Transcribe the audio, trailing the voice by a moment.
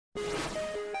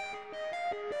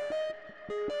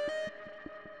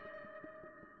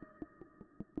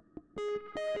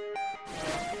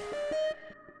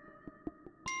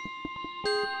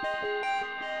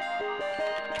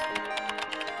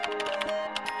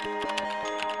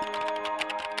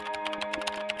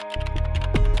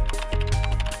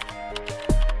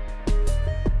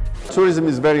Tourism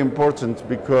is very important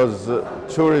because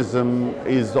tourism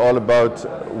is all about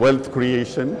wealth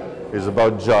creation, is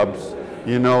about jobs.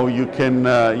 You know, you can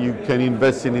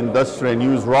invest in industry and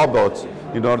use robots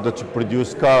in order to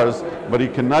produce cars, but you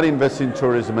cannot invest in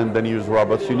tourism and then use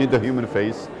robots. You need the human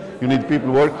face. You need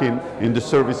people working in the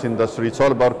service industry. It's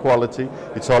all about quality.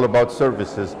 It's all about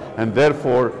services. And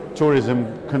therefore, tourism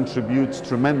contributes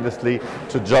tremendously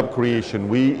to job creation.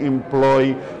 We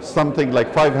employ something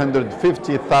like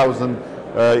 550,000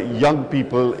 young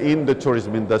people in the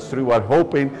tourism industry. We are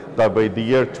hoping that by the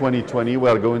year 2020 we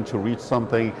are going to reach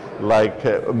something like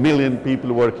 1 million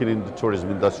people working in the tourism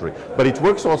industry. But it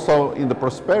works also in the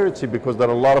prosperity because there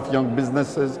are a lot of young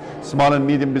businesses, small and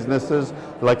medium businesses,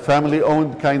 like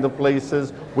family-owned kind of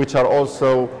places, which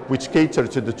cater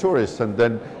to the tourists. And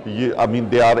then,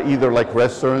 they are either like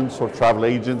restaurants or travel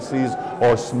agencies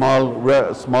or small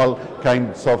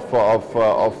kinds of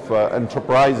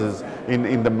enterprises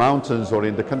in the mountains or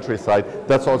in the countryside.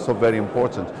 That's also very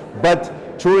important. But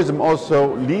tourism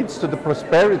also leads to the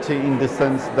prosperity in the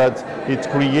sense that it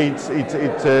creates,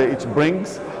 it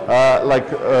brings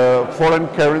foreign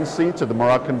currency to the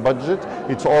Moroccan budget.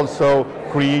 It also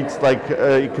creates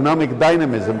economic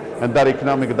dynamism, and that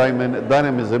economic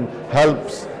dynamism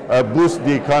helps boost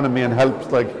the economy and helps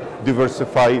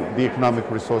diversify the economic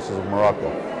resources of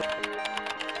Morocco.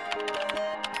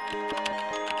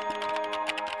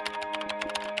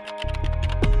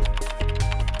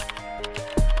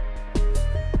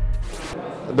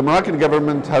 The Moroccan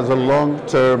government has a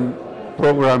long-term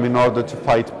program in order to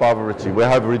fight poverty. We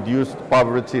have reduced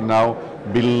poverty now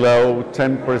below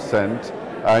 10%,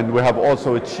 and we have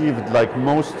also achieved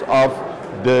most of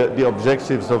the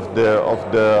objectives of the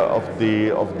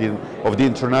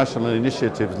international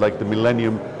initiatives, like the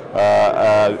Millennium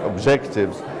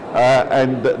objectives.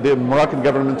 And the Moroccan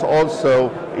government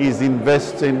also is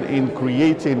investing in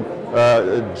creating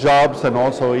jobs and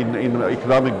also in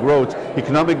economic growth.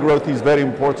 Economic growth is very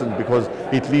important because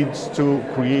it leads to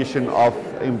creation of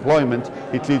employment.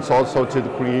 It leads also to the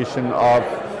creation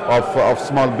of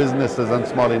small businesses and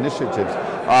small initiatives.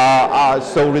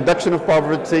 So reduction of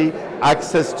poverty,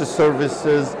 access to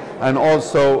services, and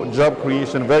also job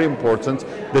creation, very important.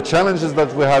 The challenges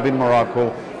that we have in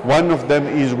Morocco, one of them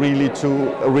is really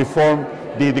to reform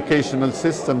the educational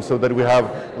system so that we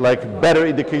have better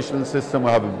educational system,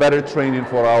 we have a better training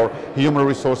for our human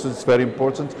resources. It's very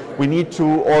important. We need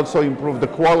to also improve the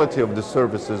quality of the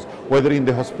services, whether in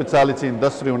the hospitality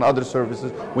industry or in other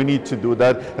services. We need to do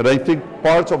that. And I think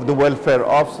part of the welfare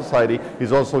of society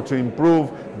is also to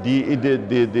improve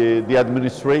the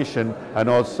administration and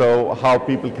also how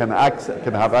people can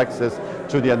have access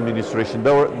to the administration.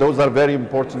 Those are very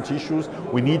important issues.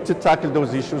 We need to tackle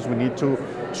those issues. We need to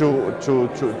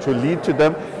lead to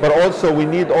them, but also we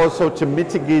need also to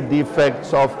mitigate the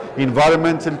effects of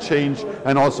environmental change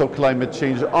and also climate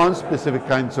change on specific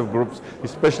kinds of groups,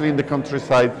 especially in the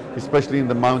countryside, especially in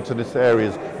the mountainous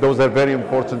areas. Those are very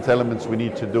important elements we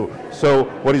need to do. So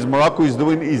what Morocco is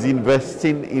doing is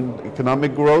investing in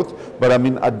economic growth, but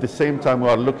at the same time we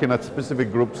are looking at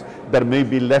specific groups that may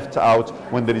be left out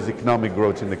when there is economic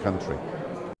growth in the country.